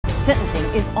Sentencing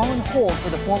is on hold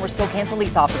for the former Spokane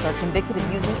police officer convicted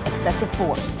of using excessive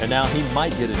force. And now he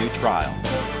might get a new trial.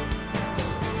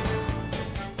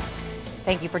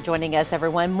 Thank you for joining us,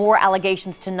 everyone. More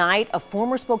allegations tonight. A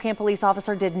former Spokane police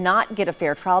officer did not get a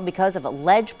fair trial because of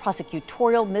alleged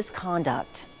prosecutorial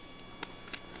misconduct.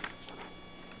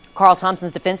 Karl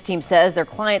Thompson's defense team says their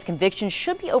client's conviction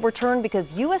should be overturned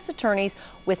because U.S. attorneys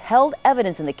withheld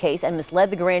evidence in the case and misled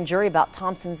the grand jury about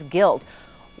Thompson's guilt.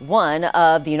 One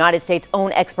of the United States'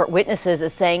 own expert witnesses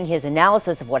is saying his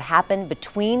analysis of what happened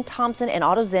between Thompson and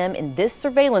Otto Zim in this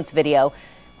surveillance video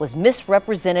was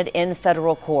misrepresented in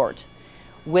federal court.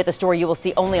 With a story you will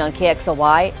see only on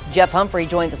KXLY, Jeff Humphrey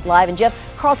joins us live. And Jeff,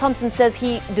 Karl Thompson says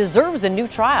he deserves a new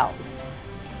trial.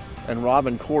 And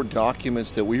Robin, court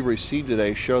documents that we received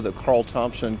today show that Karl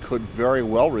Thompson could very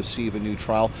well receive a new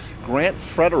trial. Grant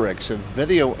Fredericks, a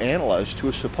video analyst who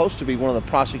is supposed to be one of the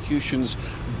prosecution's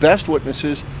best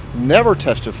witnesses, never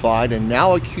testified and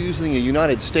now accusing the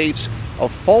United States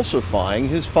of falsifying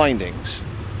his findings.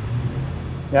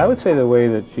 Yeah, I would say the way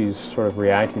that she's sort of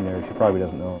reacting there, she probably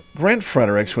doesn't know. Grant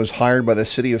Fredericks was hired by the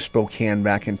city of Spokane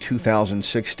back in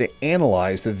 2006 to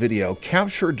analyze the video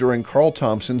captured during Karl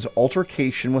Thompson's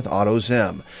altercation with Otto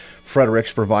Zim.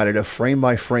 Fredericks provided a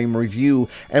frame-by-frame review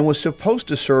and was supposed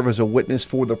to serve as a witness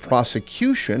for the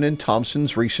prosecution in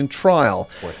Thompson's recent trial.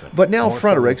 But now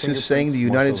Fredericks is saying the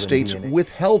United States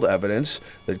withheld evidence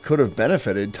that could have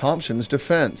benefited Thompson's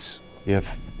defense.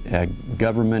 If a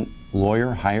government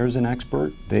lawyer hires an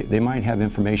expert, they might have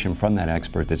information from that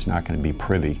expert that's not going to be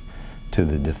privy to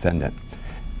the defendant.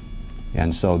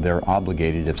 And so they're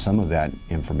obligated, if some of that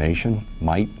information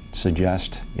might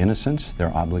suggest innocence,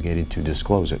 they're obligated to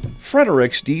disclose it.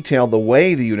 Fredericks detailed the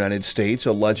way the United States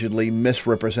allegedly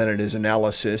misrepresented his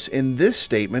analysis in this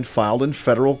statement filed in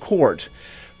federal court.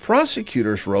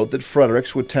 Prosecutors wrote that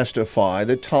Fredericks would testify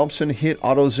that Thompson hit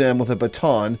Otto Zim with a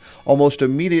baton almost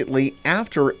immediately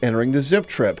after entering the zip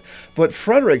trip. But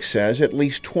Fredericks says at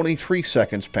least 23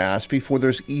 seconds passed before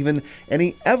there's even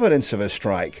any evidence of a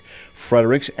strike.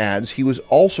 Fredericks adds he was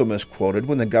also misquoted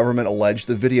when the government alleged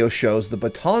the video shows the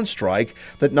baton strike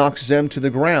that knocks Zim to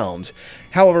the ground.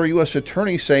 However, U.S.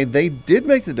 attorneys say they did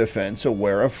make the defense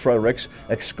aware of Fredericks'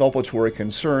 exculpatory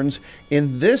concerns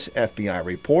in this FBI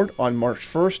report on March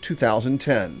 1st,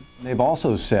 2010. They've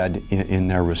also said in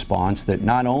their response that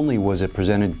not only was it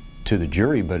presented to the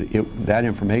jury, but that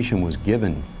information was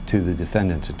given to the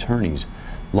defendant's attorneys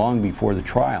long before the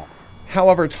trial.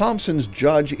 However, Thompson's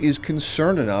judge is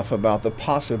concerned enough about the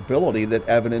possibility that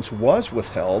evidence was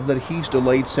withheld that he's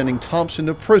delayed sending Thompson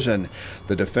to prison.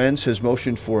 The defense has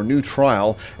motioned for a new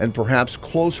trial and perhaps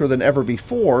closer than ever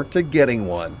before to getting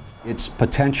one. It's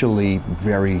potentially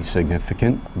very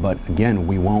significant, but again,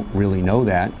 we won't really know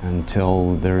that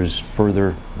until there's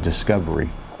further discovery.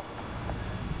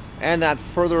 And that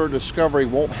further discovery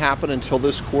won't happen until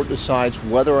this court decides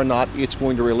whether or not it's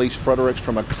going to release Fredericks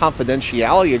from a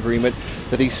confidentiality agreement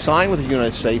that he signed with the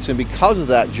United States. And because of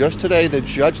that, just today, the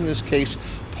judge in this case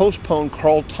postponed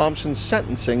Karl Thompson's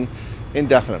sentencing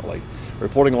indefinitely.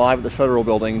 Reporting live at the Federal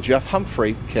Building, Jeff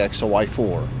Humphrey,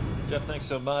 KXLY4. Jeff, thanks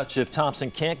so much. If Thompson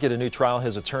can't get a new trial,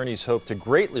 his attorneys hope to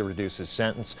greatly reduce his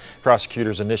sentence.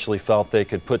 Prosecutors initially felt they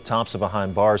could put Thompson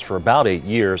behind bars for about 8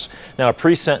 years. Now, a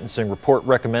pre-sentencing report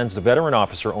recommends the veteran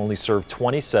officer only serve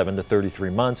 27 to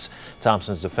 33 months.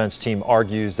 Thompson's defense team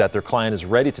argues that their client is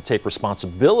ready to take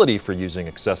responsibility for using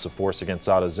excessive force against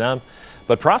Otto Zim,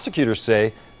 but prosecutors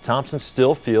say Thompson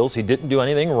still feels he didn't do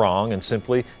anything wrong and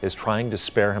simply is trying to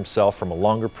spare himself from a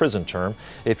longer prison term.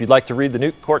 If you'd like to read the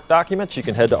new court documents, you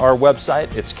can head to our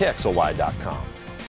website. It's KXLY.com.